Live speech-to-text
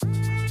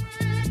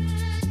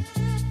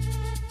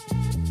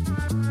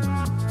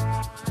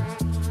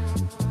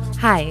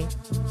Hi,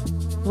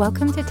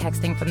 welcome to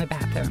Texting from the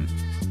Bathroom.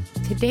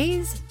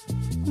 Today's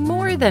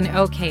more than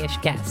okay-ish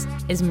guest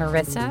is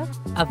Marisa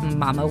of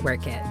Mama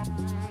Work It.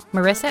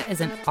 Marisa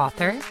is an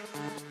author,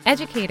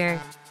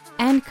 educator,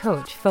 and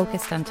coach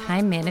focused on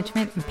time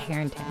management and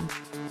parenting.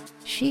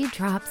 She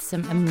drops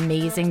some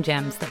amazing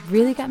gems that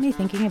really got me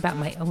thinking about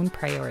my own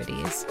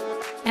priorities.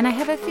 And I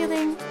have a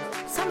feeling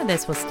some of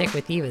this will stick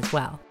with you as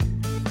well.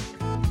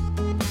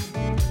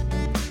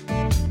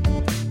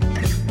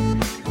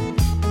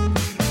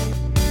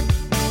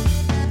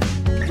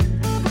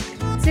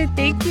 So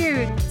thank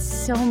you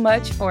so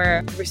much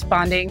for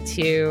responding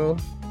to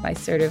my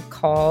sort of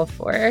call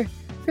for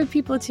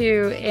people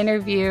to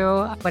interview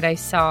what I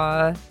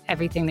saw,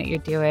 everything that you're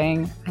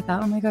doing. I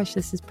thought, oh my gosh,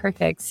 this is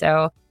perfect.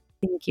 So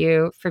thank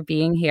you for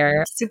being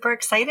here. Super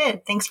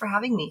excited. Thanks for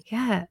having me.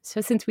 Yeah.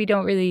 So since we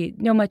don't really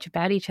know much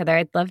about each other,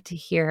 I'd love to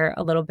hear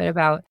a little bit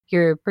about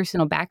your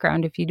personal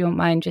background, if you don't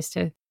mind, just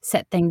to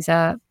set things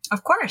up.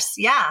 Of course.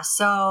 Yeah.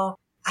 So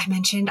I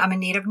mentioned I'm a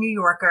native New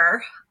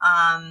Yorker.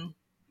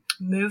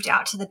 Moved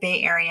out to the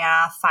Bay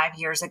Area 5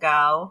 years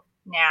ago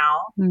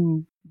now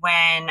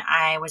when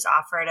I was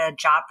offered a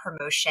job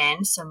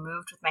promotion. So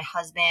moved with my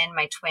husband,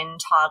 my twin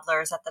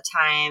toddlers at the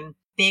time.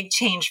 Big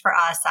change for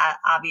us,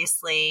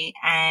 obviously,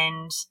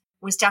 and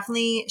was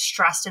definitely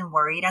stressed and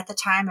worried at the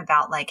time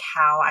about like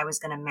how I was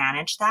going to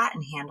manage that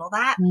and handle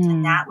that.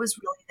 And that was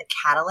really the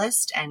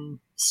catalyst and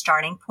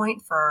starting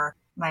point for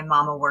my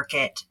Mama Work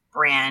It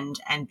brand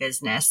and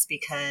business,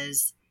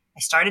 because I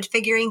started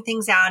figuring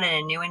things out in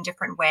a new and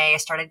different way. I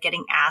started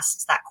getting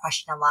asked that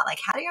question a lot, like,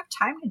 how do you have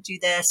time to do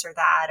this or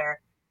that?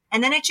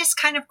 And then it just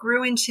kind of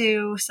grew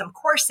into some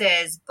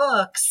courses,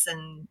 books,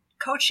 and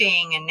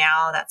coaching. And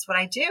now that's what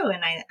I do.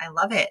 And I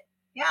love it.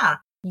 Yeah.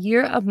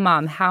 You're a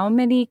mom. How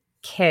many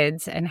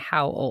kids and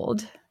how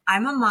old?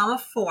 I'm a mom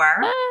of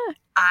 4.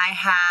 I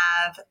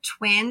have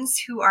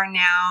twins who are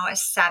now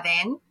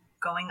 7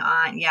 going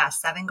on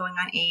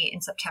 8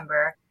 in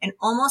September, an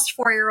almost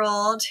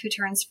 4-year-old who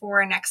turns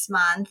 4 next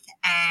month,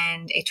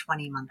 and a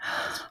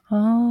 20-month-old.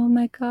 Oh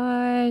my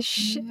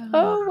gosh. Yeah.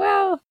 Oh,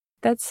 wow.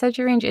 That's such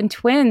a range. And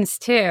twins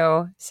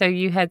too. So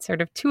you had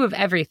sort of 2 of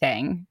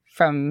everything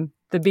from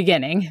the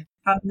beginning.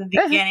 From the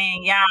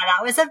beginning. Yeah,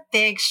 that was a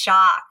big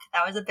shock.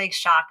 That was a big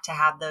shock to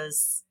have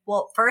those.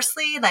 Well,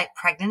 firstly, like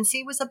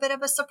pregnancy was a bit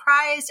of a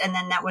surprise. And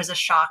then that was a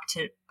shock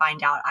to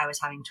find out I was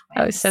having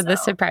twins. Oh, so the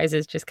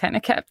surprises just kind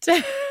of kept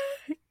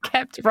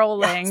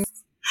rolling.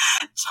 Yes.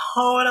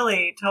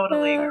 Totally.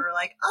 We were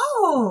like,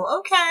 oh,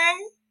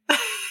 okay.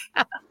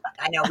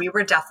 I know, we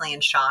were definitely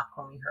in shock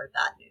when we heard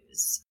that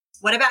news.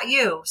 What about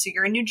you? So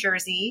you're in New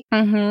Jersey.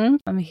 Mm-hmm.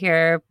 I'm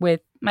here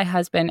with my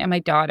husband and my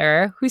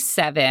daughter, who's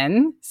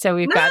 7. So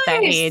we've got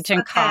that age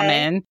in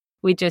common.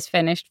 We just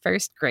finished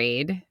first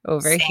grade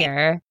over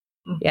here.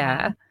 Mm-hmm.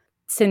 Yeah.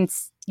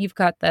 Since you've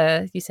got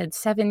you said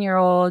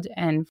 7-year-old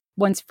and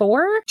one's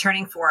 4?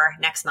 Turning 4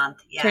 next month.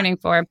 Yeah. Turning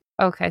 4.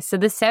 Okay. So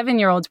the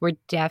 7-year-olds were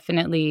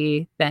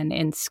definitely then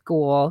in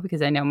school,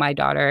 because I know my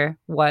daughter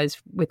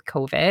was with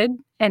COVID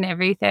and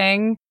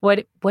everything.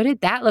 What did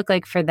that look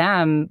like for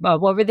them?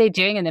 What were they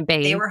doing in the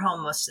Bay? They were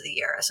home most of the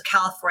year. So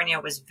California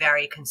was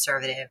very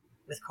conservative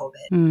with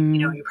COVID. You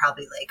know, you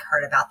probably like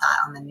heard about that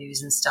on the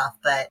news and stuff.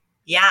 But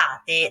yeah,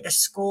 the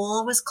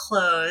school was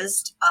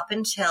closed up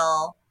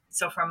until,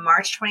 so from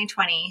March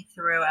 2020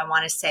 through, I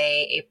want to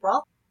say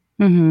April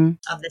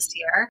of this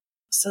year.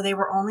 So they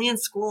were only in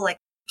school like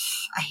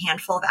a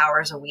handful of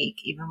hours a week,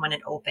 even when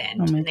it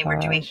opened. And they were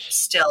doing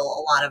still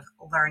a lot of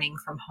learning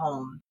from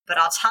home. But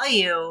I'll tell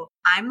you,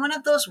 I'm one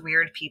of those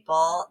weird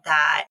people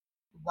that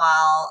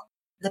while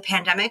the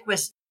pandemic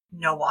was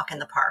no walk in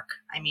the park,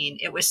 I mean,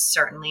 it was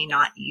certainly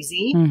not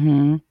easy.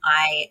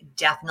 I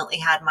definitely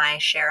had my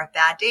share of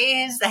bad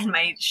days and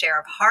my share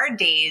of hard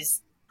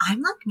days.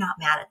 I'm like not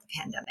mad at the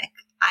pandemic.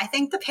 I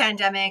think the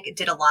pandemic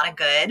did a lot of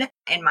good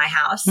in my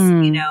house.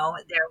 You know,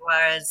 there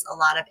was a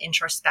lot of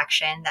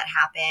introspection that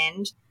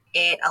happened.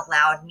 It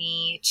allowed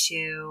me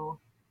to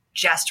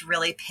just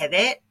really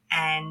pivot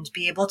and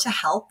be able to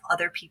help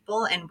other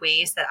people in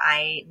ways that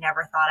I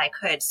never thought I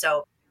could.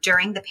 So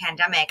during the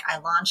pandemic, I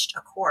launched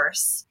a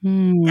course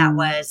that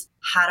was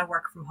how to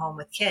work from home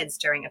with kids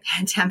during a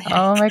pandemic.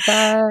 Oh my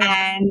God.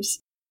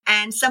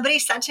 And somebody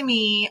said to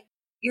me,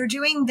 you're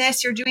doing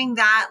this, you're doing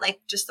that,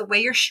 like just the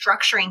way you're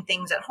structuring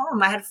things at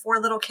home. I had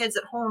 4 little kids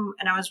at home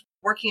and I was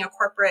working a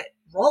corporate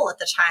role at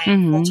the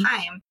time, full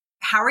time.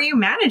 How are you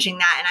managing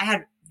that? And I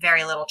had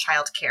very little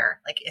childcare,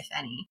 like if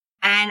any.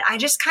 And I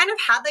just kind of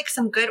had like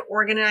some good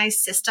organized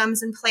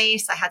systems in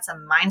place. I had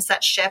some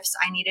mindset shifts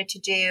I needed to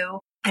do.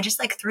 I just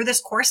like threw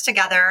this course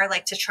together,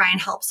 like to try and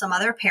help some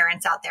other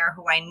parents out there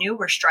who I knew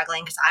were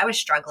struggling because I was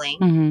struggling.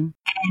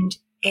 And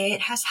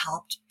it has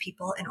helped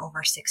people in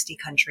over 60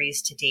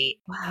 countries to date.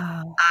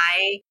 Wow.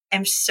 I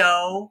am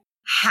so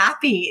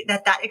happy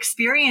that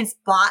experience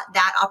bought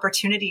that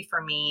opportunity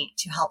for me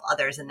to help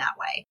others in that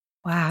way.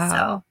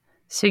 Wow.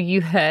 So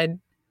you had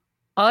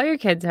all your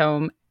kids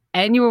home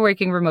and you were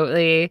working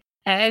remotely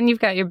And you've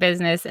got your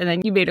business, and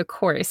then you made a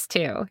course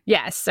too.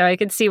 Yes. So I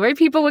could see where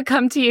people would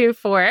come to you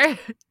for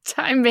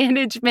time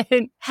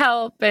management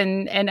help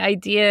and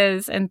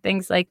ideas and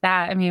things like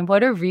that. I mean,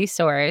 what a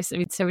resource. I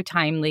mean, so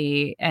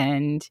timely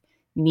and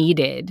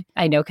needed.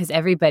 I know, because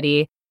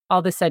everybody all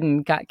of a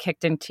sudden got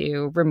kicked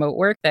into remote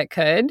work that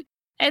could,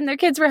 and their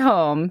kids were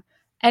home.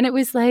 And it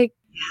was like,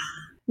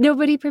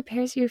 nobody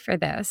prepares you for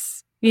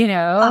this,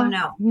 Oh,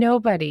 no.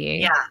 Nobody.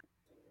 Yeah.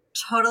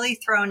 Totally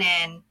thrown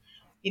in,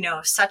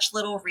 such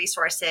little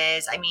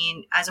resources. I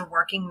mean, as a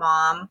working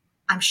mom,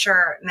 I'm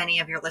sure many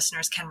of your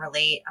listeners can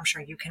relate. I'm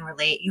sure you can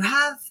relate. You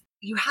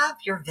have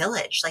your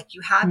village, like you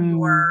have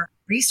your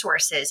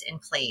resources in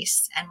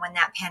place. And when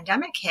that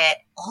pandemic hit,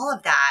 all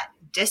of that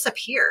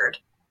disappeared,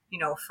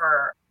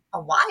 for a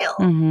while.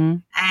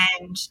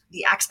 And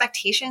the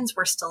expectations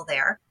were still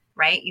there,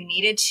 right? You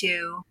needed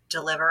to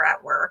deliver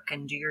at work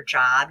and do your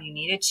job. You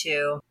needed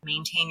to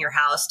maintain your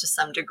house to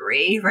some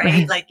degree,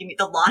 right? Like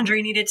the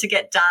laundry needed to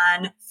get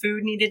done.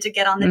 Food needed to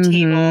get on the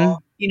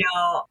table.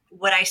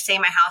 Would I say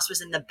my house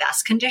was in the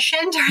best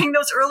condition during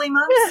those early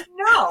months?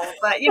 No,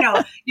 but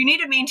you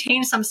need to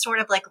maintain some sort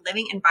of like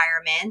living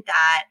environment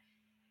that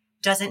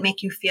doesn't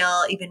make you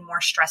feel even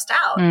more stressed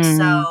out.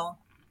 So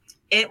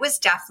it was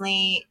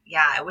definitely,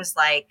 it was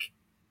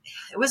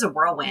a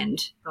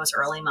whirlwind. Those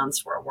early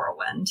months were a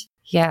whirlwind.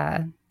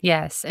 Yeah.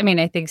 Yes. I mean,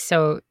 I think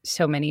so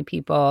many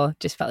people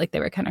just felt like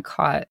they were kind of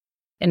caught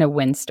in a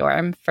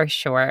windstorm for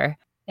sure.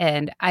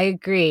 And I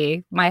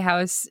agree. My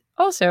house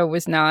also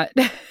was not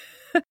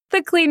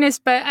the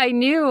cleanest, but I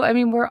knew,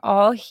 we're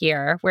all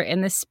here. We're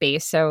in this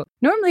space. So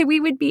normally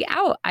we would be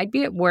out. I'd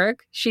be at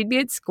work. She'd be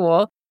at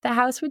school. The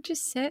house would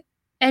just sit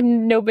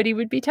and nobody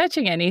would be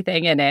touching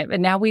anything in it. But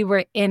now we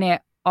were in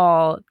it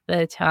all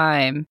the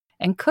time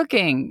and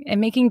cooking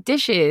and making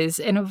dishes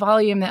in a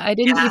volume that I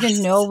didn't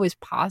even know was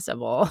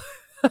possible.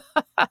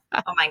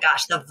 Oh my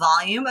gosh, the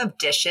volume of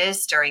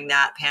dishes during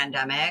that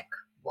pandemic.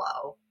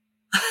 Whoa.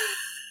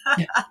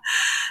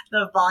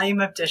 The volume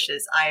of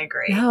dishes. I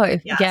agree.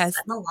 Yes.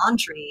 And the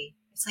laundry.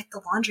 It's like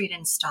the laundry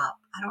didn't stop.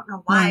 I don't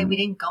know why. We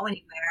didn't go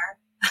anywhere.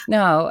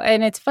 No.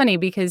 And it's funny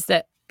because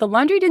the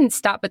laundry didn't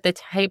stop, but the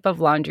type of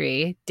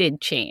laundry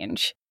did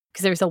change.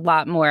 Because there's a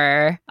lot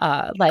more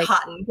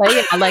cotton,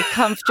 like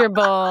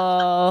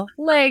comfortable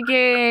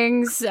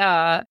leggings,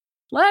 a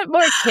lot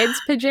more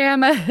kids'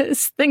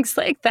 pajamas, things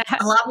like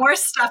that. A lot more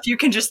stuff you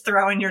can just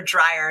throw in your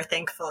dryer,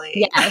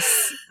 thankfully.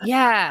 Yes.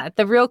 Yeah.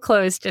 The real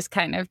clothes just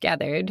kind of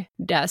gathered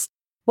dust.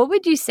 What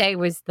would you say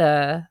was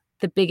the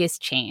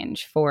biggest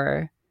change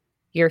for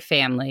your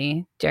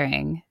family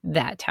during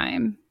that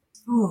time?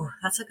 Ooh,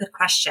 that's a good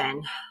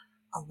question.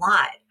 A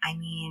lot. I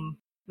mean,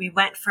 we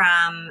went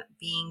from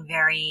being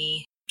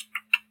very...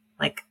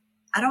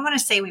 I don't want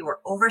to say we were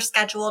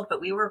overscheduled,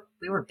 but we were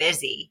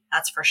busy.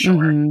 That's for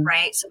sure.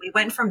 Right. So we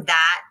went from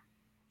that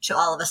to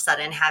all of a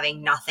sudden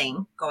having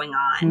nothing going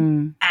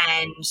on.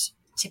 And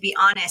to be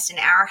honest, in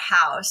our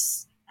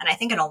house, and I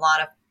think in a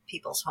lot of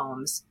people's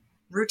homes,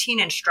 routine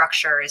and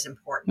structure is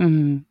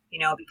important,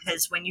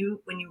 because when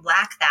you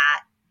lack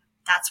that,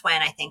 that's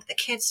when I think the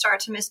kids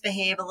start to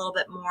misbehave a little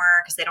bit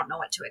more because they don't know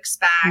what to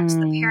expect.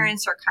 The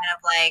parents are kind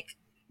of like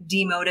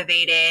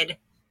demotivated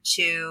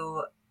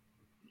to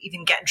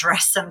even get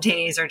dressed some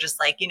days or just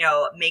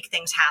make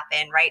things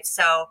happen. Right.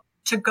 So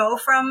to go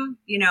from,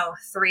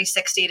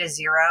 360 to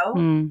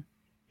 0,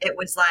 it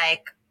was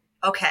like,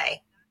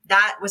 okay,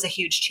 that was a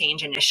huge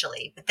change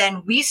initially, but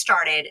then we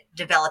started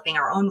developing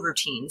our own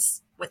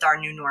routines with our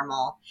new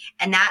normal.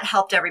 And that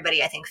helped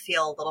everybody, I think,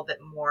 feel a little bit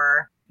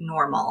more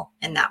normal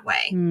in that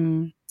way.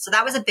 So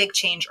that was a big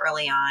change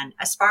early on.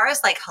 As far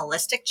as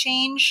holistic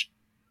change,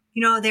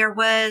 there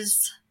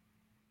was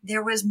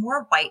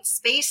more white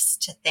space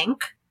to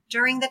think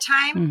during the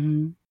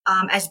time.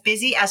 As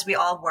busy as we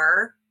all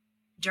were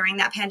during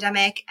that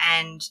pandemic,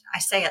 and I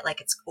say it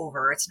like it's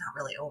over, it's not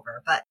really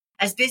over, but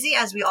as busy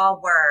as we all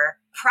were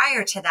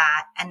prior to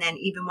that, and then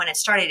even when it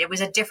started, it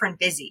was a different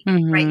busy,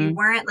 right? You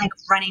weren't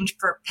running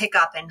for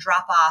pickup and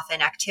drop off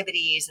and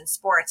activities and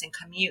sports and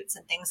commutes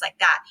and things like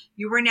that.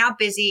 You were now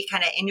busy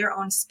kind of in your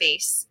own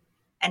space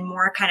and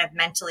more kind of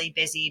mentally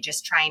busy,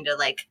 just trying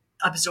to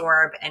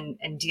absorb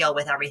and deal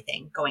with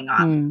everything going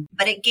on.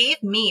 But it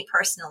gave me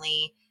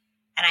personally,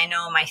 and I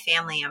know my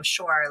family, I'm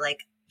sure,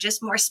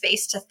 just more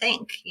space to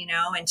think,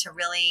 and to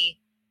really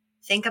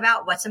think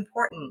about what's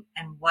important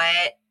and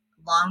what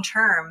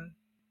long-term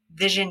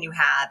vision you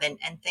have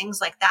and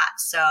things like that.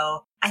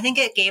 So I think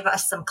it gave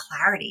us some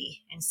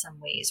clarity in some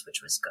ways,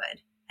 which was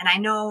good. And I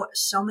know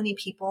so many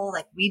people,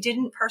 we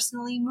didn't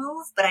personally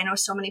move, but I know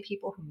so many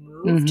people who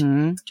moved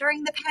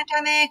during the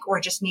pandemic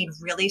or just made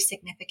really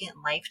significant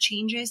life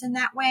changes in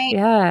that way.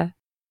 Yeah.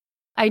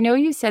 I know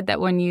you said that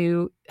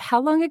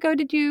how long ago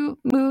did you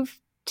move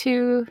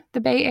to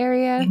the Bay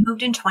Area? We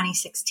moved in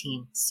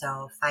 2016,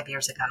 so 5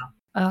 years ago.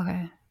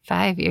 Okay,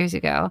 5 years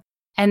ago.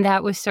 And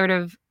that was sort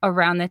of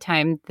around the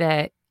time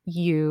that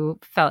you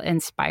felt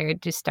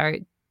inspired to start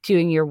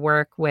doing your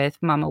work with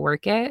Mama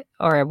Work It?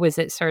 Or was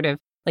it sort of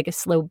like a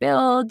slow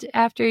build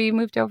after you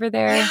moved over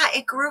there? Yeah,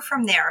 it grew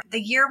from there.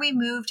 The year we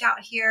moved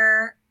out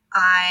here,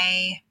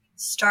 I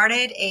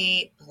started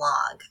a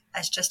blog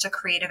as just a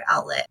creative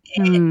outlet.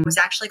 It was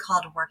actually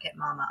called Work It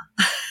Mama.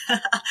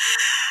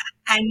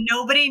 And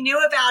nobody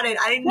knew about it.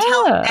 I didn't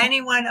tell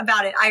anyone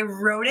about it. I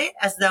wrote it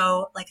as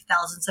though like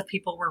thousands of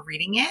people were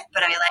reading it,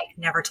 but I like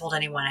never told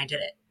anyone I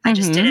did it. I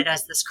just did it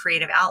as this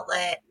creative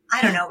outlet.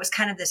 I don't know. It was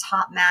kind of this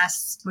hot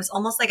mess. It was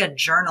almost like a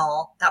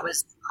journal that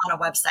was on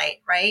a website,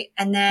 right?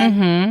 And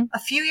then a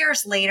few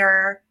years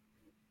later,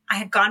 I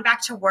had gone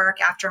back to work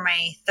after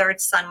my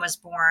third son was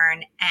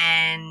born,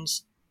 and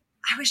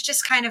I was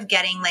just kind of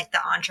getting like the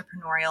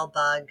entrepreneurial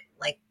bug,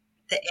 like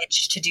the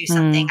itch to do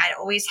something. I'd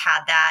always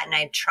had that, and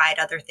I'd tried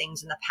other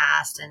things in the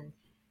past. And,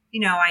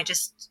 I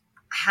just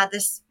had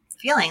this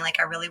feeling like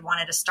I really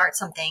wanted to start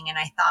something. And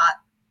I thought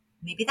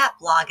maybe that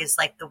blog is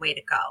like the way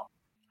to go.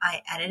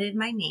 I edited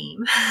my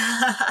name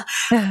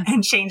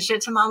and changed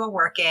it to Mama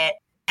Work It.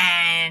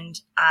 And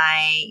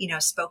I,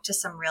 spoke to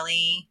some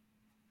really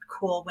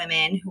cool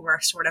women who were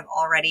sort of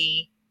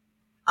already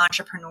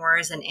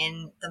entrepreneurs and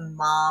in the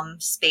mom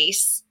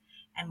space.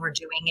 And we're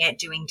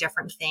doing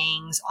different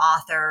things,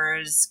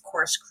 authors,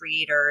 course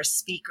creators,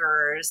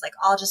 speakers, like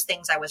all just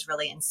things I was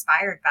really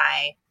inspired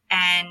by.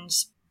 And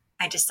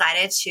I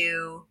decided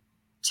to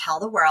tell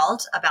the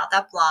world about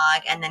that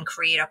blog and then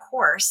create a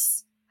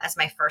course as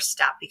my first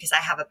step, because I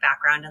have a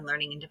background in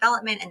learning and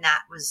development. And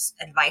that was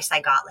advice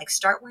I got, like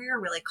start where you're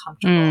really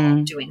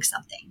comfortable doing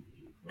something.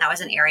 And that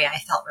was an area I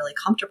felt really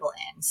comfortable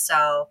in.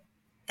 So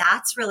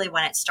that's really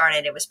when it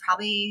started. It was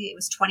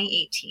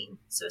 2018.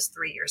 So it was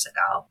 3 years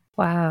ago.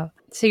 Wow.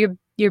 So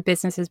your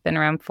business has been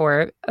around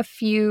for a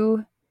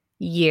few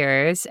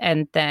years,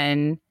 and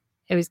then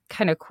it was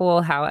kind of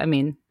cool how,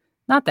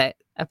 not that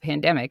a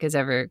pandemic is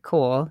ever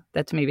cool.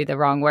 That's maybe the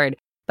wrong word,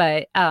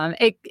 but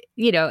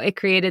it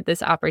created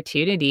this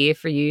opportunity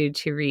for you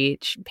to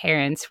reach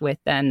parents with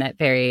then that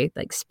very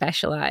like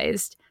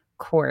specialized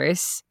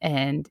course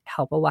and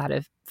help a lot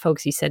of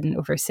folks. You said in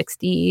over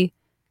 60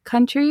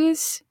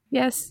 countries.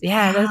 Yes.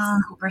 Yeah.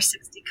 That's over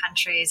 60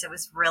 countries. It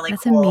was really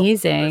that's cool.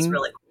 Amazing. It was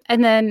really cool.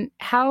 And then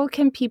how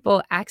can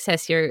people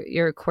access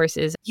your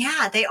courses?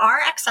 Yeah, they are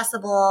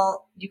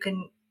accessible.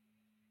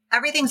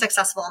 Everything's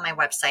accessible on my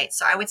website.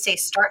 So I would say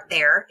start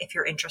there if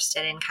you're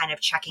interested in kind of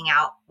checking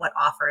out what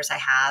offers I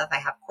have. I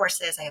have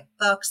courses, I have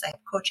books, I have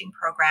coaching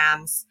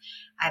programs.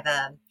 I have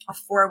a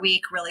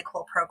 4-week really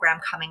cool program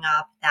coming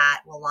up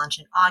that will launch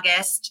in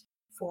August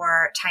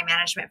for time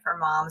management for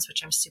moms,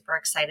 which I'm super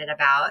excited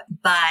about.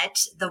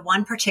 But the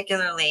one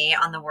particularly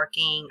on the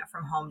working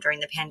from home during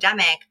the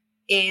pandemic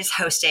is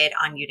hosted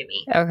on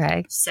Udemy.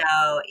 Okay. So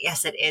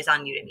yes, it is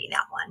on Udemy,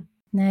 that one.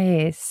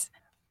 Nice.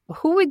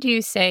 Who would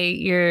you say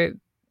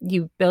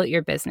you built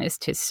your business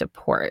to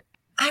support?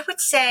 I would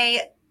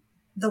say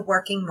the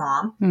working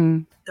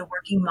mom. The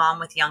working mom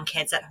with young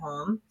kids at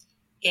home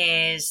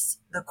is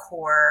the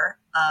core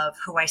of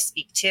who I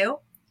speak to.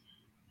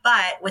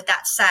 But with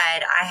that said,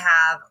 I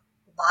have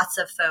lots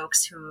of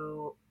folks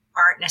who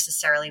aren't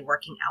necessarily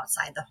working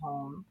outside the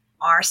home,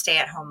 are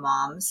stay-at-home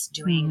moms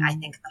doing, I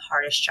think, the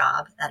hardest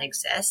job that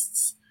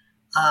exists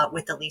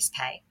with the least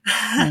pay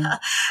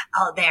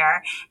out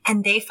there.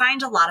 And they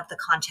find a lot of the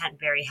content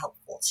very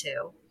helpful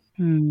too.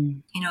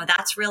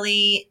 That's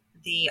really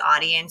the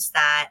audience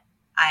that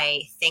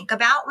I think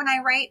about when I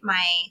write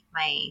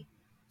my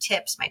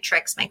tips, my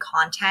tricks, my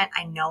content.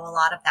 I know a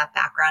lot of that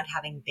background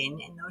having been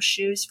in those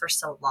shoes for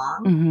so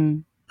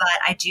long. But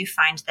I do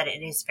find that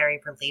it is very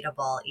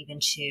relatable even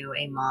to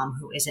a mom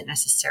who isn't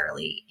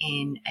necessarily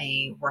in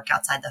a work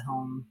outside the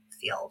home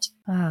field.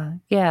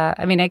 Yeah.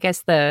 I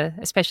guess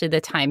especially the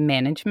time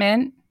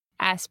management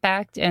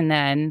aspect. And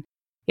then,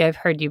 I've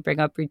heard you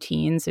bring up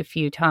routines a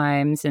few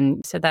times.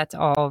 And so that's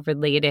all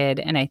related.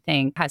 And I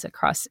think has a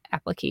cross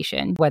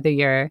application, whether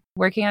you're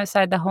working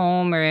outside the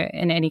home or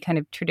in any kind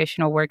of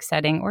traditional work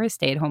setting or a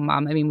stay-at-home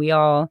mom. We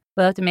all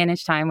have to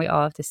manage time. We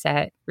all have to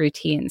set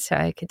routines. So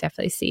I could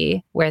definitely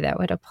see where that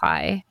would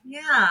apply.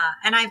 Yeah.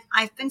 And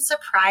I've been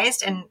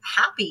surprised and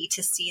happy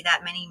to see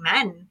that many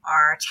men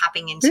are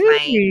tapping into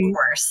my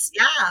course.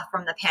 Yeah.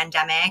 From the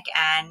pandemic.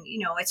 And,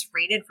 it's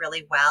rated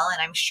really well.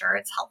 And I'm sure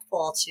it's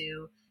helpful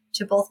to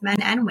both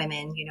men and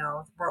women.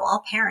 We're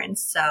all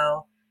parents.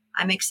 So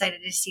I'm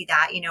excited to see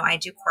that. I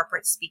do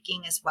corporate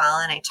speaking as well.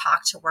 And I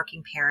talk to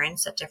working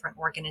parents at different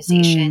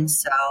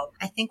organizations. So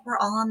I think we're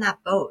all on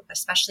that boat,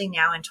 especially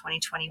now in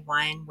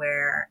 2021,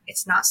 where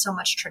it's not so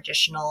much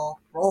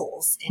traditional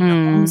roles in the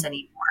homes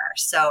anymore.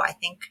 So I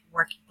think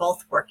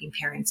both working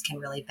parents can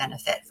really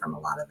benefit from a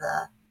lot of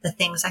the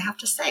things I have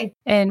to say.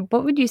 And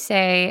what would you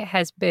say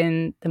has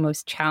been the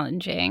most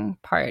challenging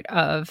part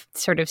of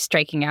sort of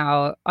striking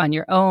out on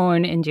your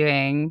own and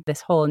doing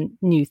this whole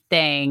new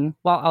thing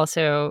while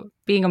also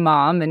being a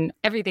mom and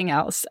everything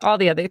else, all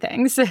the other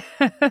things?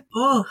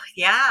 Oh,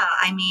 yeah.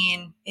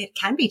 It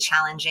can be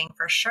challenging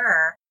for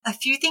sure. A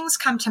few things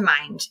come to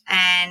mind,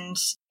 and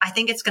I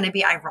think it's going to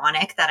be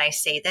ironic that I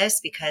say this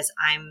because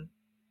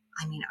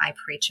I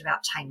preach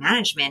about time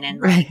management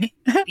and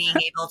being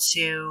able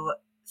to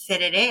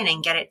fit it in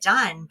and get it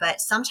done. But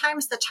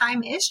sometimes the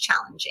time is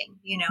challenging,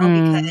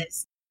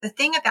 because the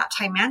thing about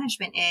time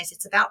management is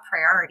it's about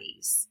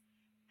priorities.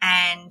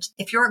 And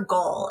if your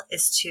goal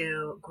is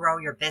to grow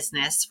your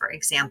business, for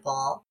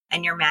example,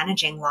 and you're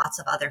managing lots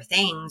of other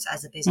things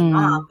as a busy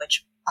mom,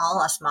 which all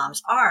us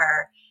moms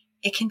are,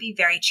 it can be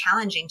very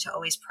challenging to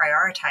always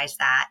prioritize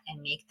that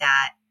and make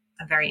that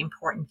a very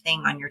important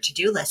thing on your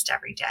to-do list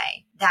every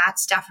day.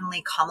 That's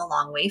definitely come a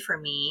long way for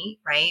me,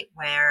 right?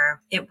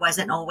 Where it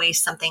wasn't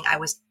always something I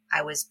was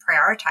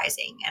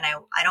prioritizing. And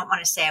I don't want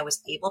to say I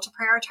was able to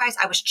prioritize.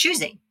 I was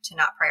choosing to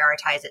not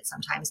prioritize it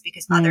sometimes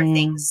because other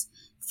things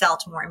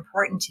felt more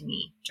important to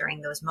me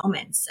during those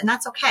moments. And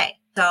that's okay.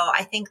 So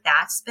I think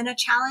that's been a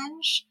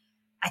challenge.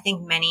 I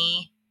think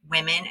many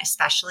women,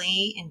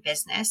 especially in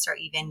business or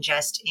even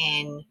just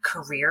in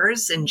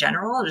careers in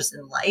general, just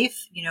in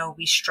life,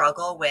 we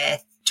struggle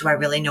with, do I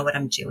really know what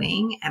I'm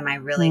doing? Am I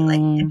really like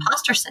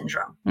imposter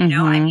syndrome? I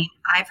mean,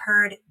 I've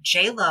heard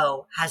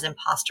J-Lo has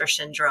imposter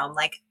syndrome.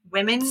 Like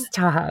women,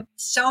 Stop.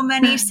 So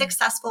many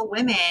successful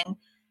women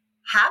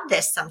have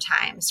this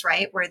sometimes,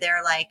 right? Where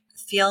they're like,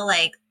 feel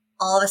like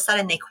all of a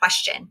sudden they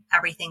question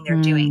everything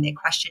they're doing. They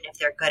question if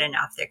they're good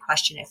enough. They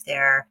question if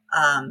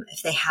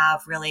if they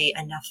have really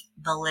enough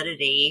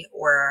validity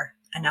or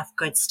enough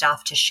good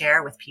stuff to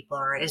share with people,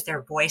 or is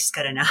their voice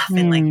good enough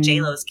in like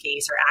J-Lo's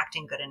case, or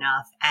acting good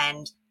enough?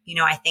 And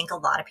I think a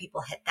lot of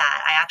people hit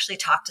that. I actually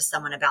talked to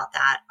someone about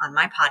that on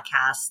my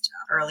podcast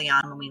early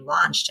on when we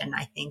launched. And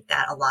I think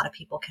that a lot of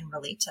people can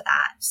relate to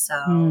that. So,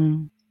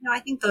 I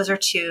think those are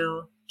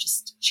two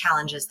just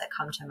challenges that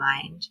come to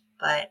mind.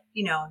 But,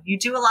 you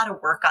do a lot of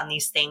work on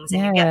these things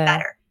and you get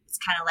better. It's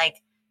kind of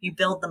like you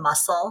build the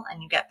muscle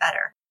and you get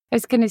better. I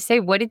was going to say,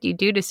 what did you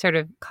do to sort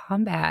of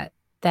combat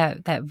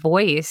that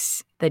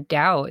voice, the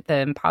doubt,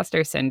 the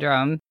imposter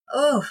syndrome?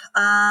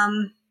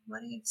 What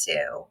do you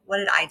do? What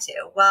did I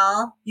do?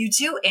 Well, you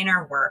do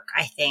inner work,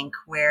 I think,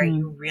 where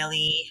you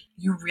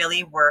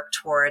really work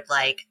toward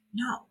like,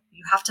 no,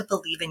 you have to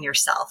believe in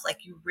yourself.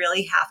 Like you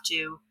really have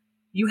to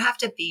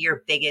be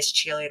your biggest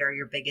cheerleader,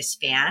 your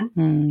biggest fan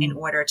in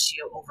order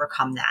to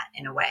overcome that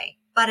in a way.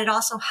 But it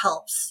also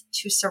helps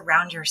to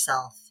surround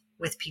yourself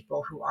with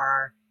people who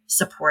are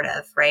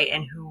supportive, right?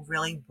 And who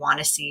really want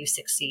to see you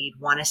succeed,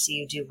 want to see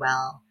you do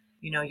well.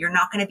 You're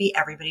not going to be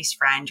everybody's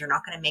friend. You're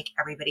not going to make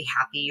everybody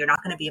happy. You're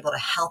not going to be able to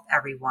help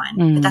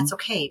everyone, but that's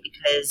okay,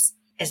 because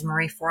as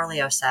Marie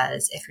Forleo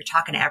says, if you're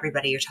talking to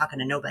everybody, you're talking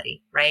to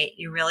nobody, right?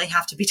 You really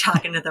have to be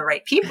talking to the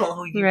right people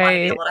who you want to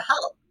be able to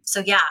help. So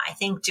yeah, I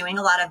think doing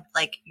a lot of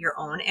like your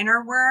own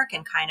inner work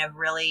and kind of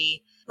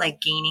really like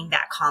gaining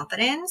that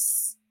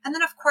confidence. And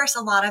then of course,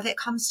 a lot of it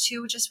comes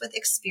to just with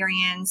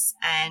experience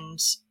and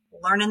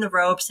learning the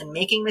ropes and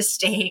making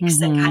mistakes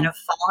and kind of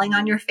falling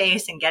on your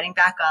face and getting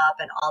back up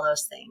and all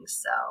those things.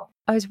 So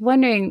I was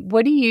wondering,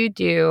 what do you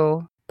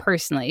do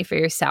personally for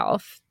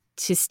yourself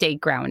to stay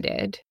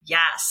grounded?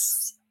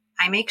 Yes,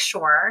 I make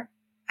sure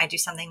I do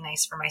something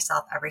nice for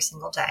myself every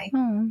single day,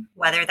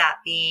 whether that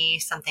be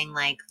something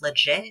like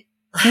legit,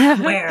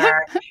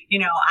 where,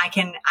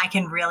 I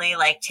can really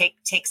like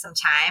take some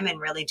time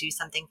and really do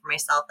something for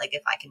myself. Like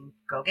if I can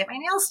go get my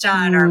nails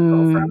done or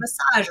go for a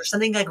massage or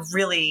something like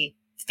really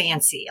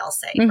fancy, I'll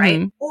say,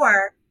 right?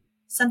 Or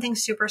something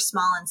super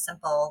small and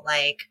simple,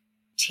 like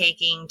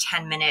taking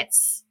 10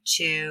 minutes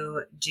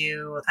to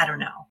do, I don't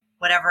know,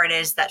 whatever it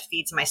is that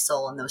feeds my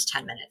soul in those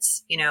 10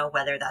 minutes,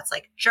 whether that's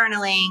like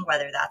journaling,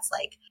 whether that's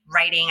like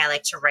writing. I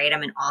like to write.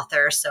 I'm an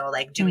author. So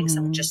like doing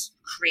some just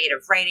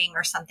creative writing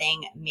or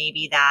something.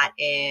 Maybe that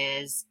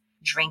is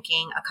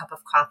drinking a cup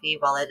of coffee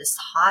while it is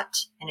hot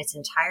in its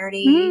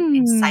entirety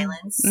in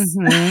silence,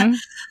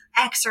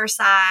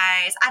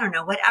 exercise. I don't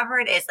know, whatever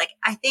it is. Like,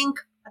 I think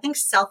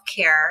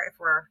self-care, if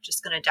we're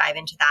just going to dive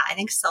into that, I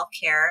think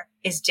self-care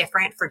is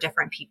different for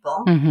different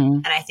people.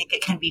 And I think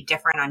it can be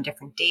different on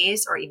different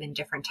days or even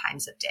different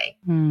times of day.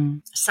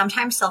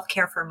 Sometimes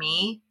self-care for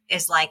me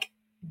is like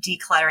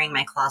decluttering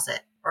my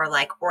closet or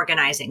like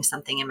organizing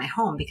something in my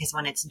home, because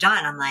when it's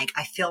done, I'm like,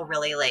 I feel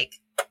really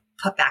like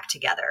put back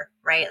together,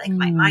 right? Like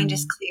my mind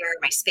is clear,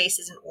 my space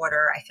is in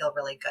order. I feel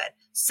really good.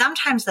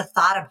 Sometimes the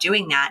thought of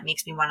doing that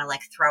makes me want to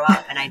like throw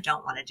up, and I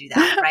don't want to do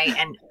that, right?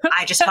 And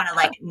I just want to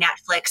like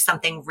Netflix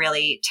something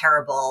really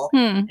terrible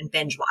and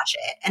binge watch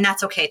it. And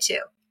that's okay too.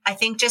 I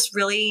think just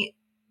really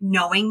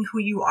knowing who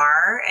you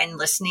are and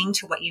listening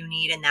to what you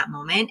need in that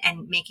moment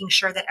and making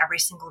sure that every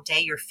single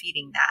day you're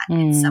feeding that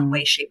in some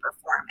way, shape, or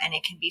form. And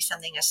it can be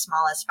something as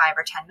small as 5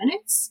 or 10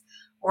 minutes.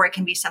 Or it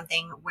can be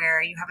something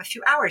where you have a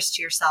few hours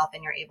to yourself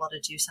and you're able to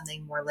do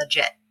something more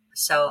legit.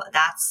 So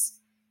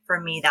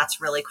for me,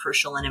 that's really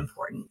crucial and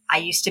important. I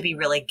used to be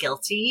really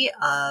guilty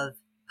of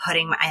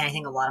and I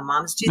think a lot of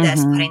moms do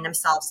this, putting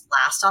themselves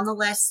last on the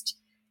list,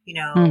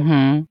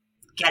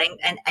 getting,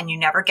 and you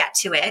never get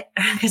to it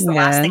because the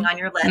last thing on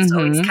your list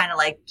always kind of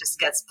like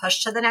just gets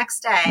pushed to the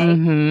next day.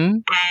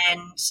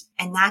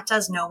 And that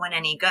does no one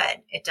any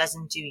good. It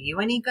doesn't do you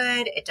any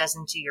good. It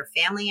doesn't do your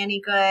family any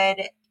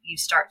good. You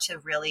start to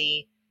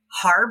really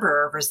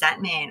harbor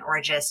resentment,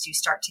 or just you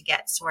start to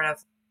get sort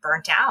of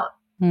burnt out.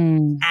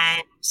 And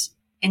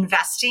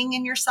investing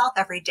in yourself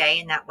every day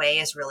in that way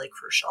is really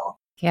crucial.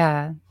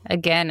 Yeah.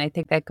 Again, I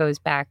think that goes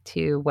back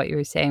to what you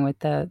were saying with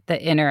the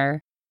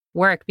inner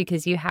work,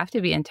 because you have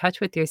to be in touch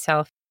with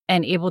yourself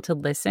and able to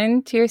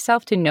listen to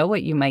yourself to know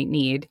what you might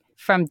need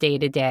from day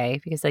to day.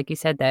 Because like you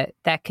said,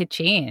 that could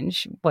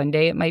change. One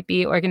day it might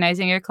be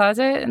organizing your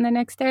closet, and the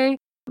next day,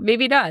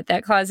 maybe not.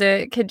 That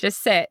closet could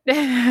just sit.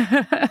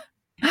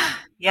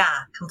 Yeah,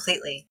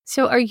 completely.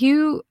 So are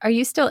you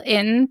still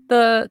in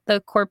the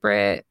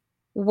corporate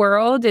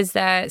world? Is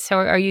that so?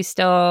 Are you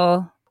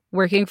still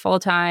working full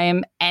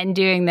time and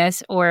doing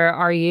this, or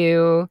are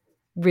you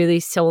really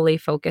solely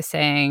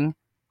focusing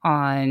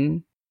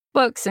on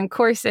books and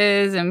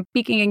courses and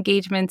speaking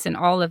engagements and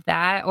all of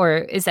that? Or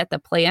is that the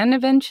plan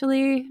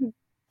eventually?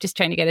 Just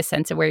trying to get a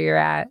sense of where you're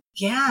at.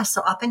 Yeah.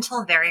 So up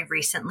until very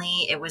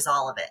recently, it was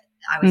all of it.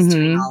 I was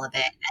doing Mm-hmm. all of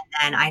it.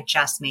 And then I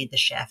just made the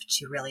shift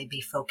to really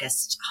be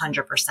focused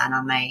 100%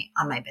 on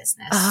my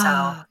business. So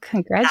Oh,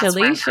 that's where I'm at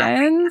right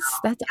congratulations. now.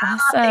 That's Yeah,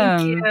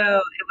 thank you.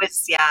 awesome.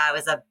 It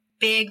was a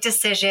big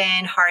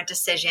decision, hard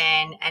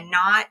decision, and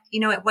not,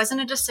 it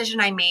wasn't a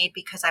decision I made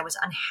because I was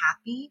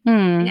unhappy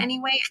in Hmm. any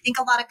way. I think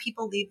a lot of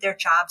people leave their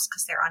jobs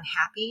because they're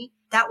unhappy.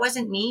 That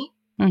wasn't me.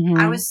 I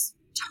Mm-hmm. was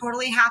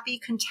totally happy,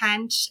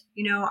 content.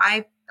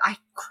 I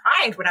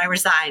cried when I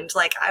resigned.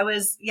 Like it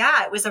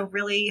was a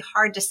really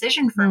hard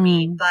decision for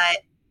me. Hmm. But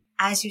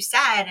as you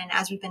said, and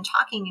as we've been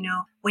talking,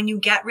 when you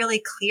get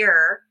really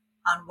clear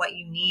on what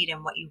you need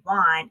and what you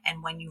want,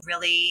 and when you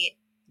really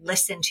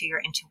listen to your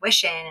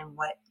intuition and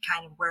what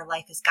kind of where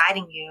life is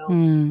guiding you,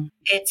 Hmm.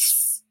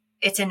 it's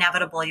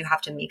inevitable you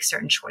have to make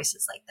certain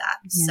choices like that.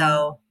 Yeah.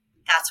 So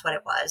that's what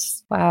it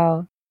was.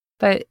 Wow.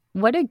 But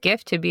what a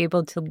gift to be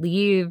able to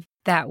leave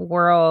that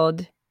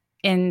world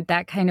in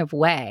that kind of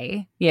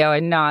way,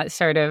 and not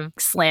sort of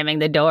slamming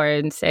the door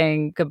and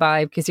saying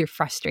goodbye because you're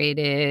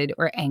frustrated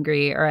or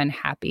angry or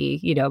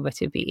unhappy, but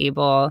to be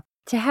able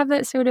to have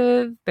that sort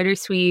of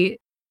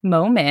bittersweet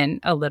moment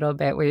a little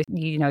bit where,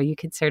 you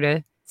could sort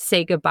of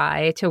say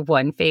goodbye to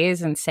one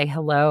phase and say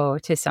hello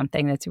to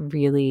something that's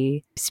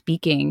really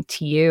speaking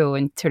to you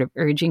and sort of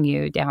urging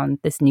you down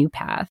this new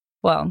path.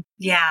 Well,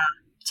 Yeah,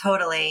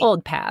 totally.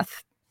 old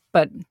path,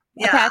 but a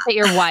Yeah. path that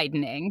you're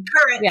widening.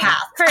 Current Yeah,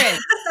 path.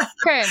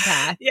 current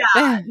path.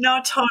 Yeah, no,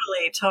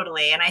 totally,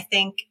 totally. And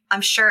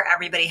I'm sure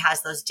everybody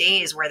has those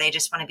days where they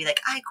just want to be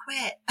like, I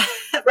quit.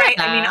 Right.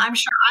 I mean, Yeah. I'm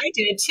sure I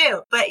did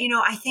too. But,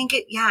 I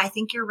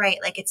think you're right.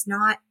 Like, it's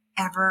not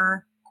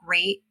ever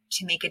great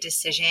to make a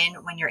decision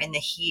when you're in the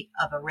heat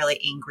of a really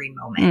angry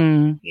moment.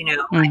 Mm.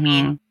 I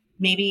mean, Mm-hmm.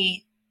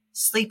 maybe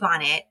sleep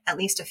on it at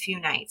least a few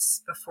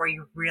nights before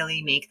you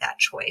really make that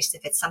choice.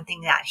 If it's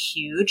something that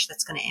huge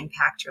that's going to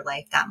impact your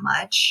life that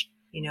much,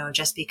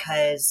 just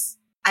because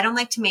I don't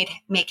like to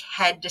make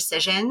head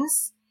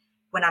decisions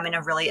when I'm in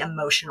a really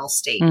emotional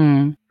state,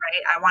 Mm.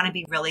 right? I want to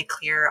be really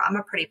clear. I'm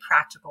a pretty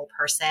practical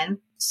person.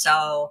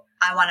 So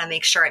I want to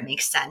make sure it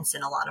makes sense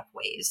in a lot of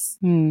ways.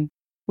 Mm.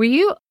 Were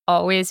you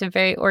always a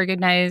very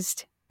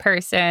organized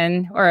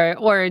person,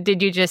 or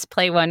did you just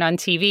play one on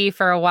TV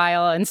for a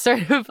while and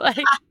sort of like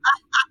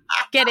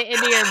get it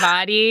into your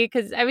body?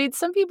 Because I mean,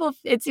 some people,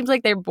 it seems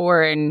like they're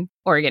born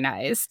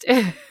organized.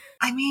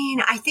 I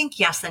mean, I think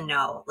yes and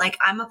no. Like,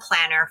 I'm a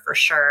planner for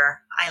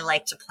sure. I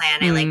like to plan.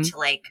 I like Mm.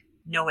 to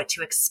know what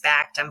to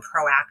expect. I'm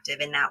proactive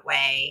in that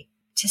way.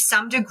 To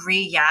some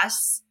degree,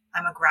 yes.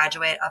 I'm a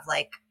graduate of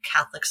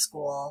Catholic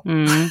school,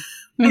 Mm.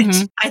 which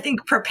Mm-hmm. I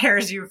think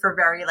prepares you for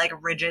very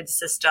rigid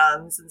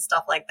systems and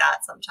stuff like that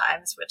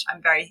sometimes, which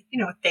I'm very,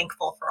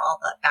 thankful for all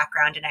the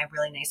background, and I have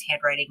really nice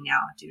handwriting now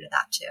due to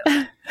that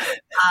too.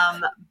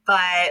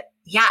 But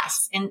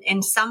yes,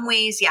 in some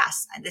ways,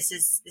 yes, this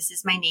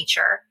is my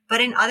nature.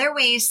 But in other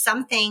ways,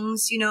 some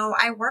things,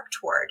 I work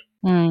toward.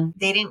 Mm.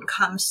 They didn't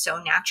come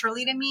so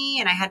naturally to me,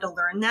 and I had to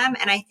learn them.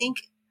 And I think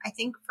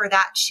for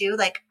that too,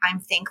 I'm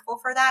thankful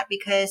for that,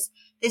 because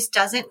this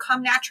doesn't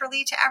come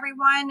naturally to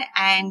everyone.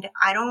 And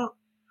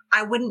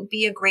I wouldn't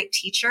be a great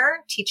teacher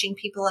teaching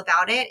people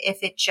about it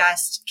if it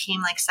just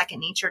came like second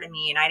nature to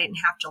me and I didn't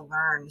have to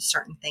learn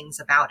certain things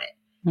about it.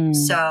 Mm.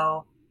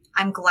 So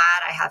I'm glad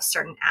I have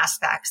certain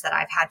aspects that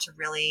I've had to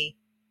really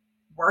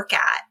work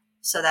at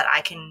so that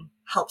I can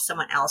help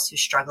someone else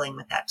who's struggling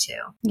with that too.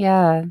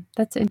 Yeah,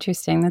 that's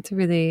interesting. That's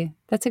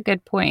a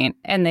good point.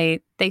 And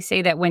they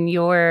say that when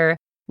you're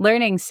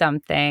learning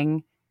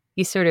something,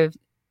 you sort of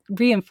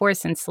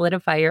reinforce and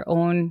solidify your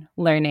own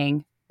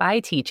learning by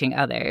teaching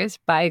others,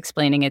 by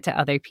explaining it to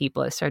other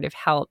people. It sort of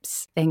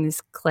helps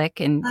things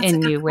click in That's a good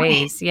new point.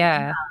 ways.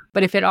 Yeah.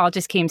 But if it all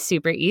just came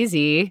super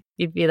easy,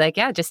 you'd be like,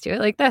 yeah, just do it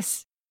like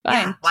this. Fine.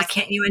 Yeah. Why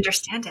can't you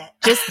understand it?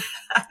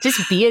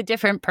 Just be a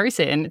different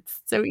person. It's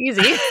so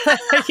easy.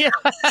 Yeah.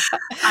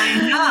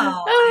 I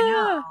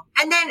know.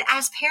 And then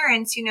as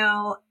parents,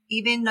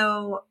 even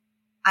though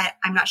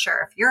I'm not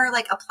sure if you're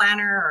a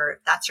planner or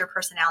if that's your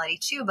personality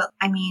too, but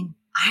I mean,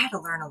 I had to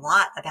learn a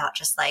lot about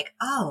just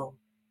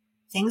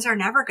things are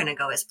never going to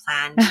go as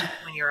planned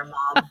when you're a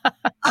mom.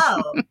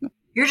 Oh,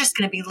 you're just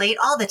going to be late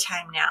all the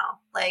time now.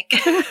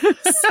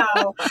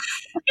 So,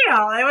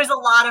 there was a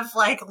lot of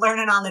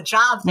learning on the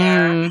job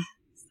there.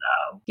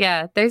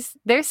 Yeah,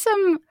 there's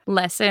some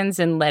lessons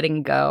in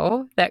letting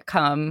go that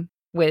come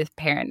with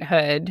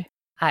parenthood.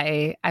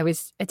 I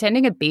was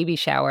attending a baby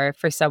shower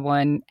for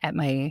someone at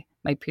my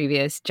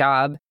previous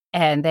job,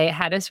 and they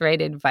had us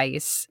write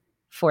advice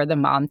for the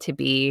mom to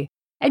be.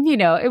 And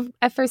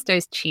at first I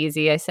was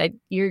cheesy. I said,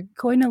 "You're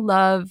going to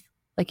love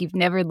like you've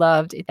never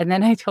loved." And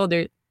then I told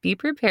her, "Be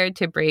prepared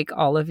to break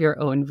all of your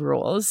own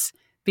rules."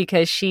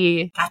 Because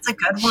That's a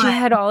good she one.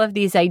 had all of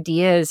these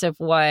ideas of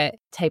what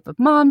type of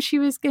mom she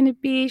was going to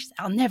be. She said,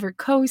 "I'll never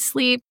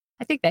co-sleep.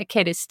 I think that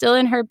kid is still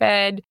in her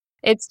bed."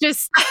 It's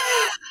just,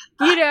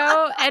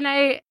 and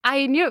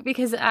I knew it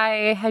because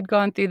I had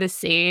gone through the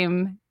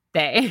same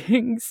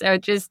thing. So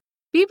just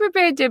be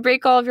prepared to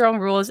break all of your own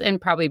rules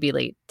and probably be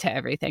late to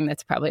everything.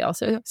 That's probably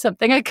also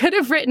something I could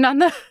have written on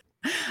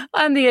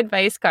the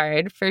advice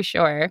card for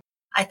sure.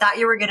 I thought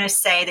you were going to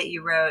say that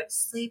you wrote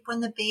 "sleep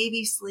when the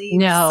baby sleeps."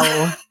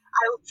 No.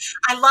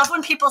 I love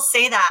when people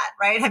say that,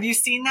 right? Have you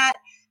seen that?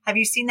 Have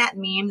you seen that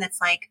meme that's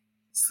like,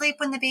 sleep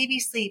when the baby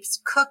sleeps,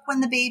 cook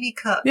when the baby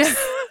cooks,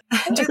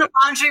 do the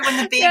laundry when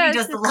the baby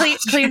does the laundry.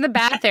 Clean the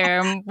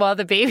bathroom while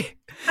the baby,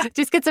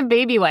 just get some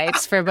baby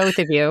wipes for both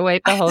of you,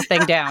 wipe the whole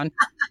thing down.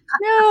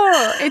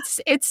 No,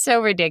 it's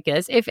so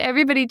ridiculous. If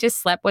everybody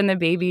just slept when the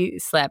baby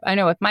slept, I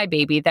know with my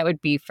baby, that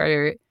would be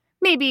for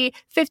maybe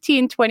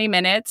 15, 20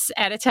 minutes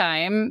at a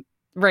time,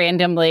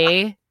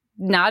 randomly,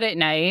 not at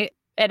night.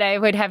 And I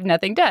would have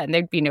nothing done.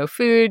 There'd be no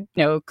food,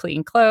 no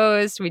clean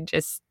clothes. We'd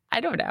just,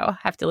 I don't know,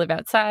 have to live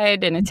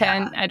outside in a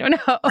tent. I don't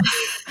know.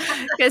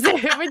 Because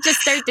it would just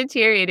start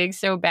deteriorating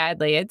so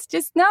badly.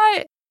 It's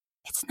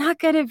not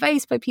good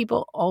advice, but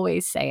people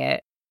always say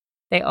it.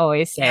 They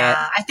always say it.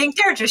 Yeah, I think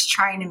they're just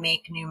trying to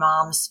make new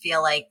moms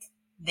feel like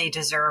they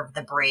deserve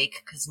the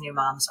break because new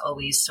moms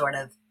always sort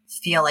of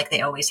feel like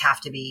they always have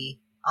to be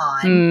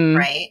on,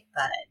 right?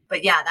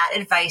 But yeah, that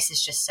advice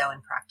is just so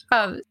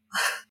impractical.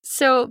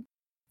 So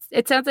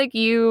it sounds like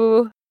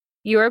you're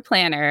a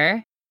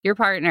planner. Your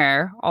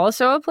partner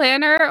also a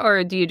planner,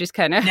 or do you just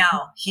kind of?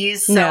 No,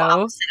 he's so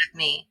opposite of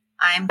me.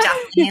 I'm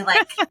definitely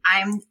like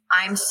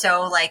I'm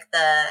so like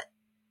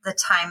the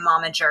time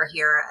momager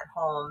here at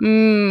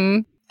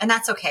home, and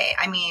that's okay.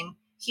 I mean,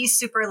 he's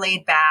super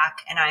laid back,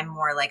 and I'm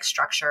more like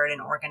structured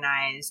and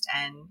organized,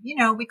 and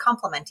we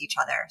complement each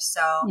other.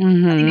 So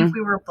I think if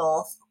we were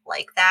both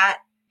like that,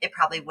 it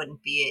probably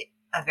wouldn't be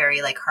a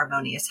very like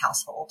harmonious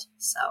household.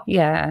 So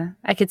yeah,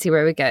 I could see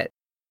where we get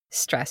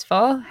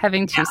stressful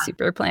having two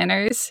super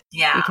planners.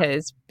 Yeah.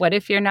 Because what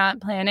if you're not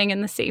planning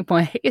in the same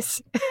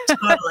ways?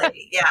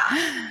 Totally.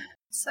 Yeah.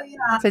 So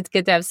yeah. So it's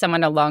good to have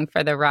someone along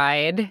for the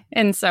ride.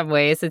 In some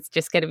ways, it's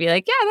just going to be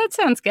like, yeah, that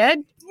sounds good.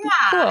 Yeah.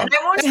 Cool. And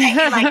I won't say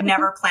he like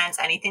never plans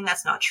anything.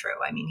 That's not true.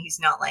 I mean, he's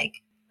not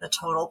like the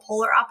total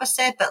polar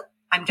opposite, but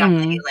I'm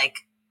definitely like,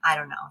 I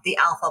don't know, the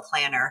alpha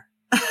planner.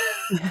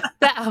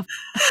 The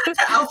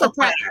alpha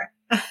planner.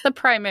 The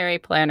primary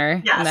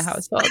planner in the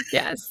household.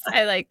 Yes.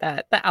 I like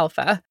that. The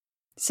alpha.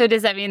 So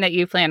does that mean that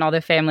you plan all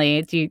the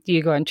family? Do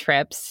you go on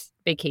trips,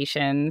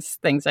 vacations,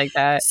 things like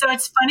that? So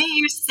it's funny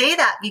you say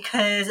that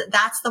because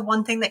that's the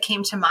one thing that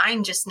came to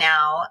mind just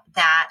now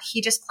that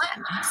he just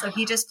planned. So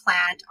he just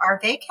planned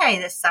our vacay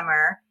this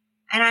summer.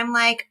 And I'm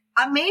like,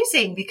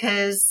 amazing,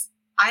 because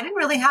I didn't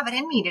really have it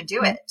in me to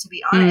do it, to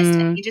be honest.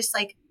 And he just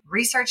like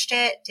researched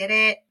it, did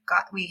it.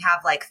 We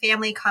have like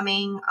family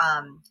coming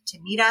to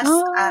meet us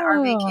at our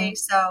vacay.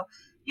 So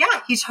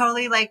yeah, he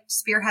totally like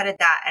spearheaded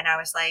that. And I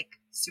was like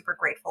super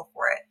grateful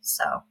for it.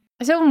 So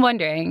I'm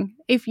wondering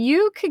if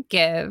you could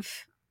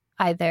give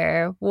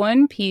either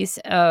one piece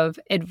of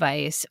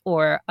advice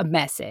or a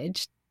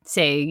message.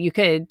 Say you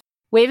could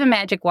wave a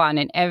magic wand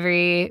and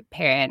every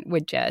parent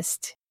would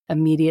just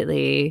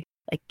immediately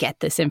like get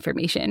this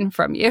information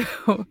from you.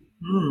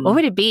 What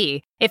would it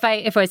be if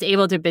I was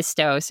able to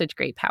bestow such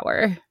great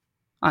power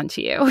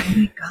onto you? Oh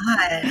my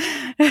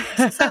God. This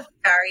is a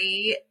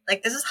very,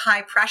 like, this is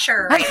high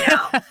pressure right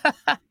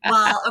now.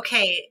 Well,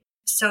 okay.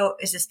 So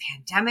is this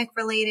pandemic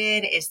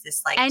related? Is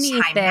this like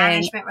anything, time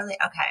management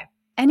related? Okay.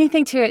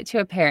 Anything to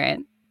a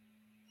parent.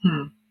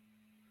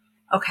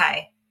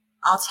 Okay.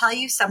 I'll tell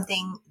you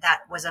something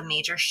that was a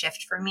major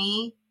shift for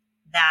me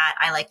that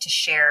I like to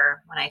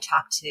share when I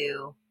talk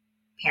to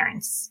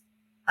parents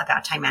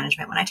about time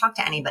management, when I talk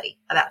to anybody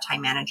about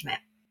time management.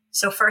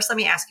 So first, let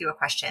me ask you a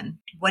question.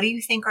 What do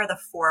you think are the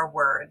 4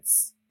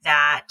 words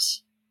that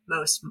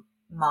most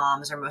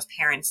moms or most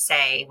parents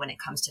say when it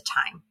comes to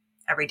time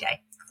every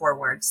day? 4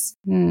 words.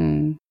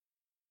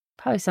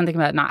 Probably something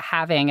about not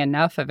having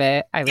enough of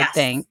it, I would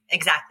think.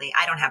 Exactly.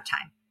 I don't have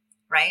time,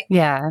 right?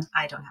 Yeah.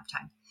 I don't have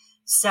time.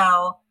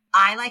 So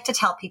I like to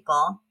tell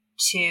people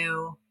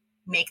to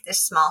make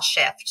this small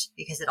shift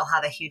because it'll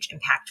have a huge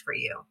impact for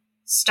you.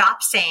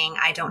 Stop saying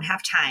I don't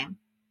have time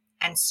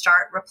and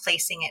start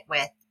replacing it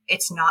with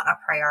it's not a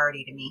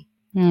priority to me.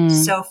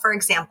 So for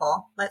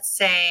example, let's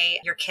say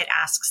your kid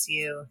asks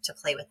you to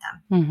play with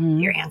them.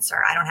 Your answer,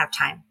 I don't have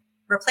time.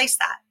 Replace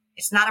that.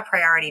 It's not a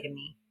priority to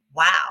me.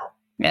 Wow.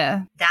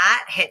 Yeah.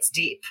 That hits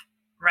deep,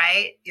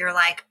 right? You're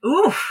like,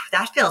 ooh,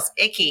 that feels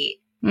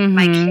icky.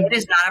 My kid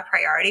is not a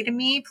priority to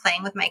me.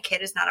 Playing with my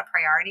kid is not a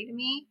priority to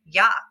me.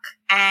 Yuck.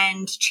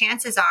 And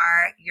chances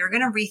are you're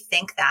going to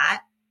rethink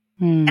that.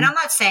 And I'm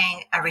not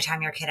saying every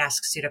time your kid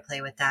asks you to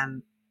play with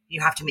them,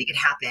 you have to make it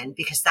happen,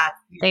 because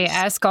they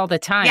ask all the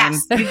time.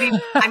 Yes.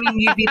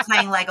 You'd be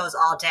playing Legos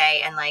all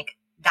day, and like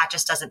that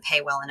just doesn't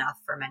pay well enough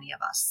for many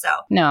of us. So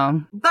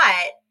no, but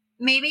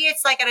maybe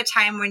it's like at a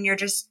time when you're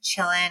just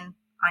chilling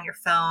on your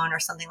phone or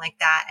something like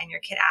that, and your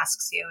kid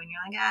asks you and you're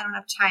like, I don't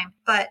have time.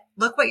 But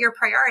look what you're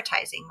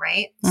prioritizing,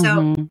 right?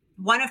 So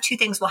one of two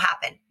things will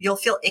happen. You'll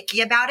feel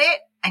icky about it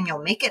and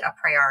you'll make it a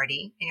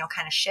priority, and you'll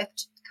kind of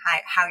shift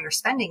how you're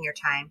spending your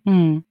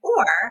time.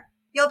 Or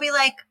you'll be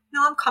like,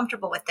 no, I'm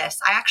comfortable with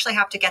this. I actually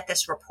have to get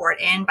this report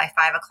in by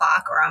 5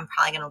 o'clock or I'm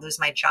probably going to lose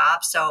my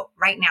job. So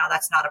right now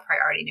that's not a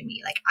priority to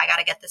me. Like, I got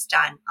to get this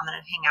done. I'm going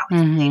to hang out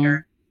with you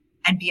later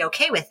and be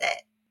okay with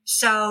it.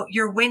 So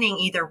you're winning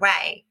either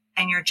way,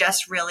 and you're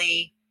just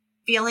really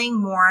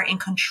feeling more in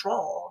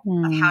control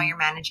of how you're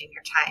managing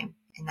your time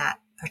in that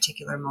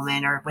particular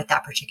moment or with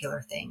that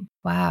particular thing.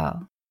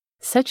 Wow.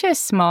 Such a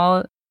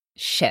small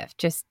shift,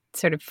 just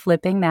sort of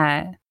flipping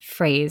that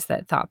phrase,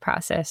 that thought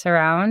process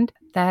around,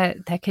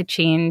 that could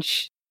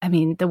change,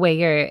 the way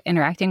you're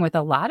interacting with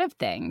a lot of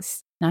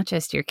things, not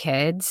just your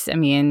kids.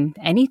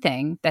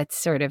 Anything that's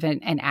sort of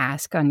an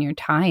ask on your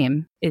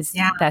time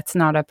that's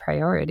not a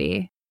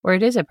priority, or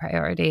it is a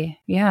priority.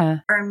 Yeah.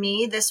 For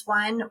me, this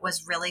one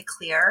was really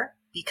clear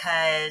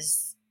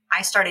because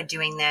I started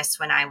doing this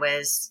when I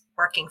was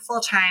working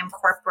full-time,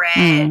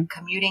 corporate,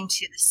 commuting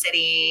to the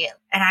city.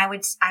 And I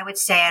would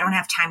say, I don't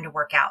have time to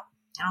work out.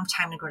 I don't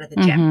have time to go to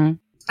the gym.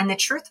 And the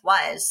truth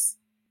was,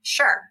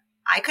 sure,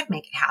 I could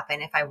make it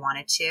happen if I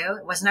wanted to.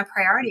 It wasn't a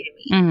priority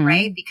to me,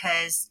 right?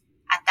 Because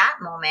at that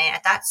moment,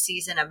 at that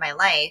season of my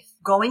life,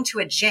 going to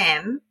a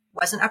gym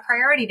wasn't a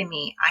priority to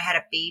me. I had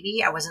a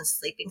baby. I wasn't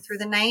sleeping through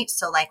the night.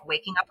 So like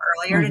waking up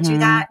earlier to do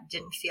that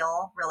didn't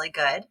feel really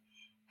good.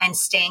 And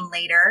staying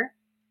later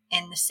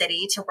in the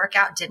city to work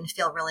out didn't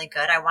feel really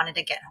good. I wanted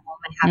to get home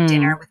and have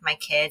dinner with my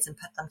kids and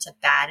put them to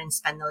bed and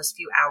spend those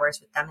few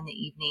hours with them in the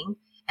evening.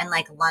 And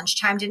like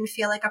lunchtime didn't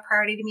feel like a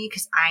priority to me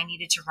because I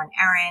needed to run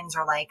errands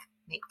or like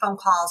make phone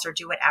calls or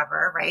do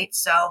whatever, right?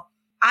 So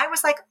I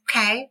was like,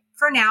 okay,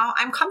 for now,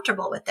 I'm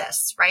comfortable with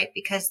this, right?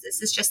 Because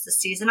this is just the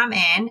season I'm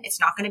in. It's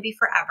not going to be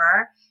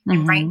forever.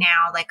 And right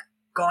now, like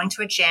going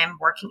to a gym,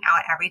 working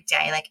out every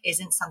day, like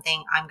isn't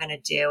something I'm going to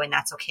do. And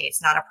that's okay.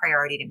 It's not a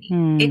priority to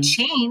me. It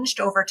changed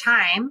over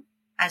time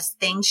as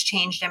things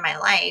changed in my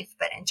life.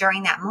 But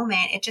during that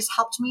moment, it just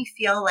helped me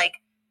feel like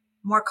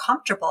more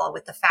comfortable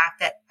with the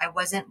fact that I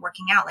wasn't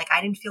working out. Like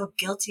I didn't feel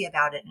guilty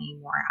about it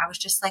anymore. I was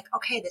just like,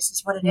 okay, this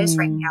is what it is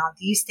right now.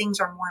 These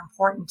things are more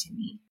important to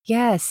me.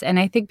 Yes. And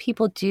I think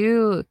people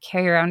do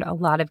carry around a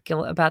lot of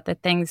guilt about the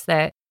things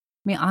that,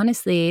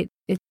 honestly,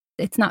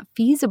 it's not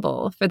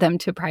feasible for them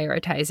to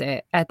prioritize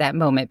it at that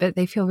moment, but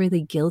they feel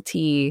really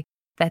guilty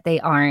that they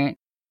aren't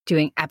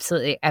doing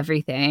absolutely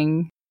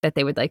everything that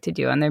they would like to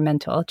do on their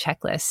mental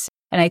checklist.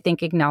 And I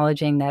think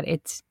acknowledging that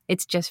it's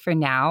just for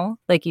now,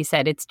 like you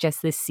said, it's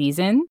just this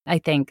season. I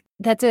think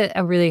that's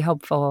a really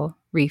helpful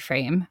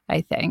reframe,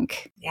 I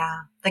think.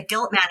 Yeah. The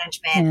guilt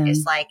management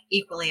is like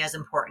equally as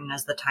important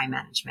as the time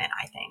management,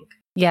 I think.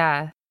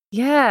 Yeah.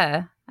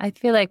 Yeah. I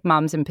feel like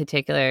moms in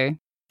particular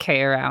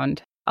carry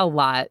around a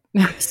lot.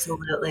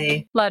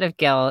 Absolutely. A lot of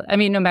guilt.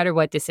 No matter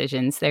what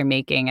decisions they're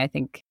making, I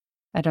think,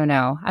 I don't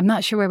know. I'm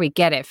not sure where we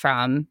get it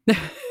from.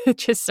 It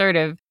just sort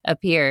of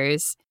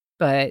appears.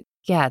 But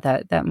yeah,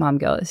 that mom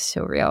guilt is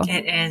so real.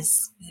 It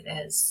is.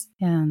 It is.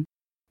 Yeah.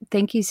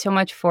 Thank you so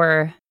much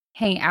for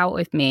hanging out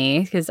with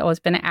me, because it's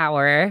always been an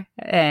hour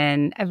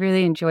and I've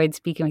really enjoyed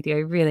speaking with you. I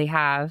really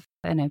have.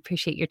 And I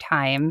appreciate your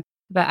time.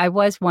 But I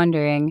was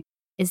wondering,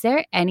 is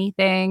there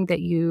anything that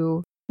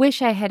you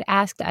wish I had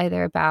asked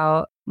either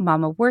about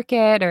Mama Work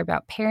It or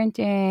about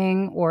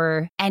parenting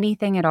or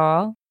anything at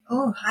all?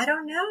 Oh, I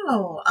don't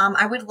know.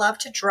 I would love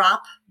to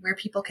drop where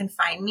people can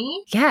find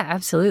me. Yeah,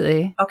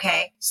 absolutely.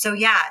 Okay. So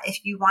yeah,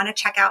 if you want to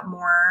check out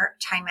more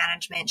time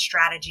management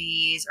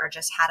strategies or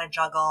just how to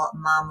juggle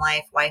mom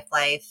life, wife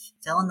life,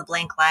 fill in the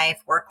blank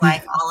life, work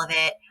life, all of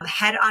it,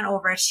 head on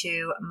over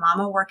to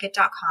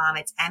mamaworkit.com.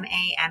 It's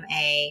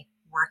MAMA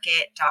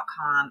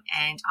workit.com.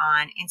 And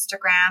on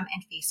Instagram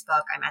and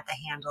Facebook, I'm at the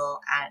handle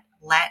at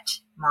Let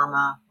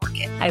Mama Work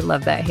It. I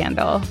love that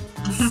handle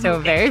so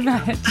very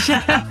much.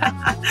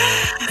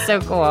 So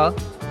cool.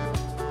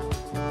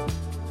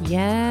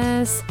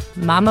 Yes,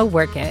 Mama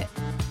Work It.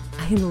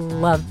 I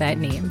love that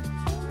name.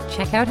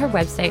 Check out her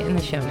website in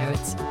the show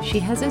notes. She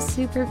has a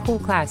super cool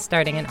class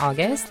starting in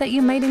August that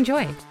you might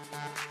enjoy.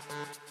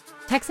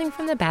 Texting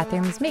from the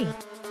bathroom is me,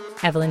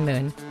 Evelyn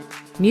Moon.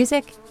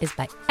 Music is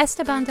by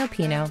Esteban Del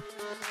Pino.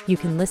 You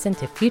can listen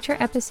to future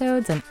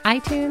episodes on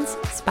iTunes,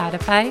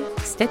 Spotify,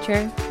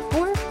 Stitcher,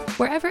 or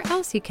wherever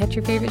else you catch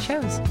your favorite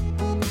shows.